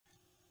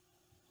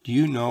Do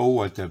you know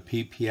what the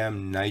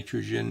ppm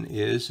nitrogen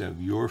is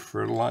of your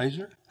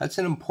fertilizer? That's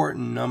an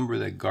important number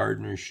that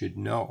gardeners should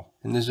know.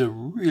 And there's a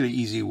really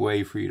easy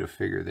way for you to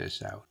figure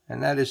this out.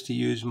 And that is to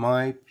use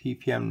my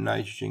ppm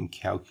nitrogen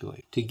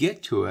calculator. To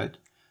get to it,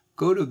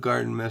 go to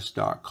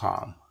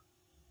gardenmist.com.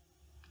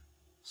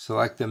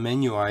 Select the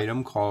menu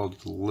item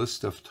called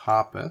List of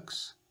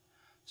Topics.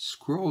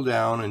 Scroll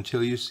down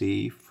until you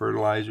see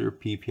Fertilizer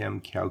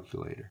ppm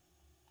Calculator.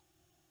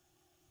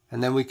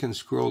 And then we can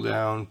scroll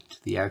down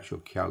to the actual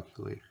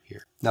calculator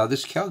here. Now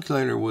this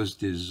calculator was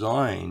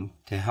designed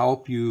to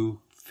help you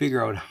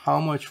figure out how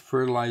much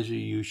fertilizer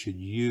you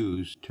should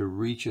use to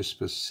reach a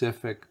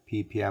specific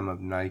ppm of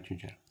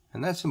nitrogen.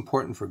 And that's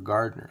important for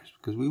gardeners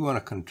because we want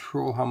to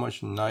control how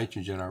much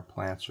nitrogen our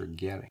plants are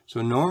getting.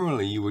 So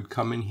normally you would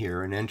come in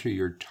here and enter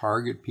your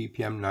target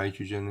ppm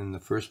nitrogen in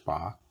the first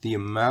box, the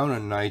amount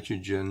of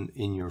nitrogen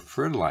in your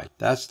fertilizer.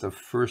 That's the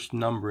first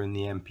number in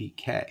the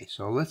NPK.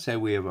 So let's say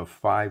we have a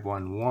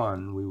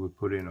 511, we would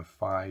put in a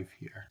 5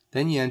 here.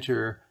 Then you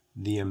enter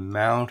the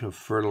amount of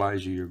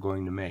fertilizer you're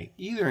going to make,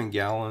 either in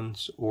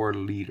gallons or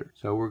liters.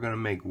 So we're going to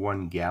make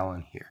 1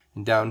 gallon here.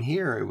 And down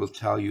here it will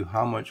tell you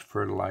how much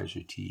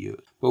fertilizer to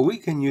use. But we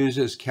can use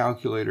this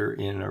calculator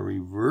in a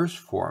reverse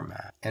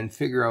format and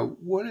figure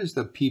out what is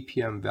the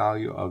ppm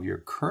value of your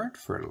current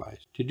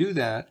fertilizer. To do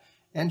that,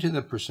 enter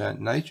the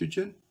percent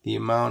nitrogen, the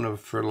amount of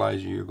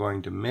fertilizer you're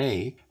going to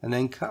make, and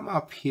then come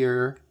up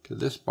here to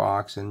this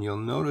box and you'll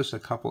notice a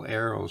couple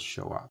arrows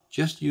show up.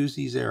 Just use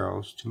these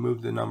arrows to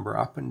move the number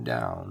up and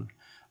down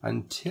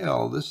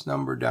until this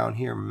number down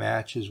here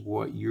matches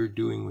what you're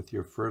doing with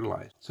your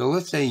fertilizer. So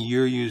let's say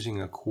you're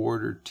using a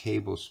 1/4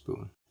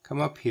 tablespoon. Come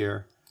up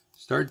here,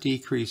 start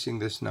decreasing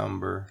this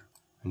number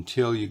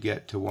until you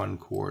get to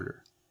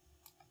 1/4.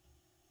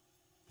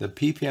 The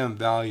ppm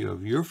value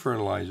of your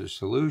fertilizer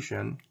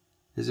solution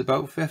is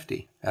about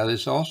 50. Now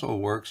this also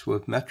works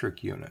with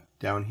metric unit.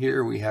 Down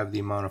here we have the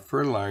amount of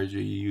fertilizer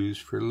you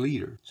use per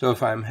liter. So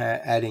if I'm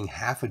adding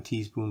 1/2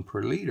 teaspoon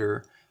per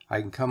liter, I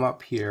can come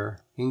up here,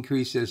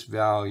 increase this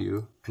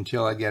value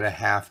until I get a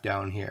 1/2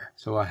 down here.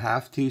 So a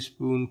 1/2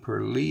 teaspoon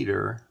per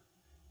liter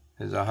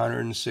is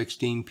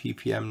 116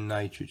 ppm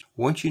nitrogen.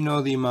 Once you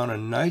know the amount of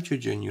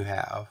nitrogen you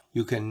have,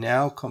 you can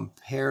now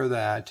compare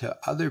that to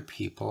other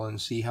people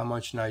and see how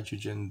much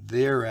nitrogen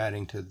they're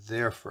adding to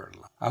their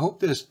fertilizer. I hope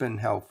this has been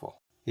helpful.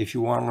 If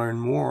you want to learn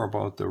more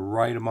about the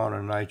right amount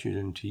of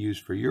nitrogen to use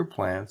for your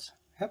plants,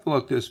 have a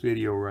look at this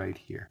video right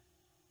here.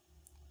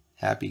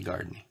 Happy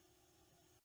gardening.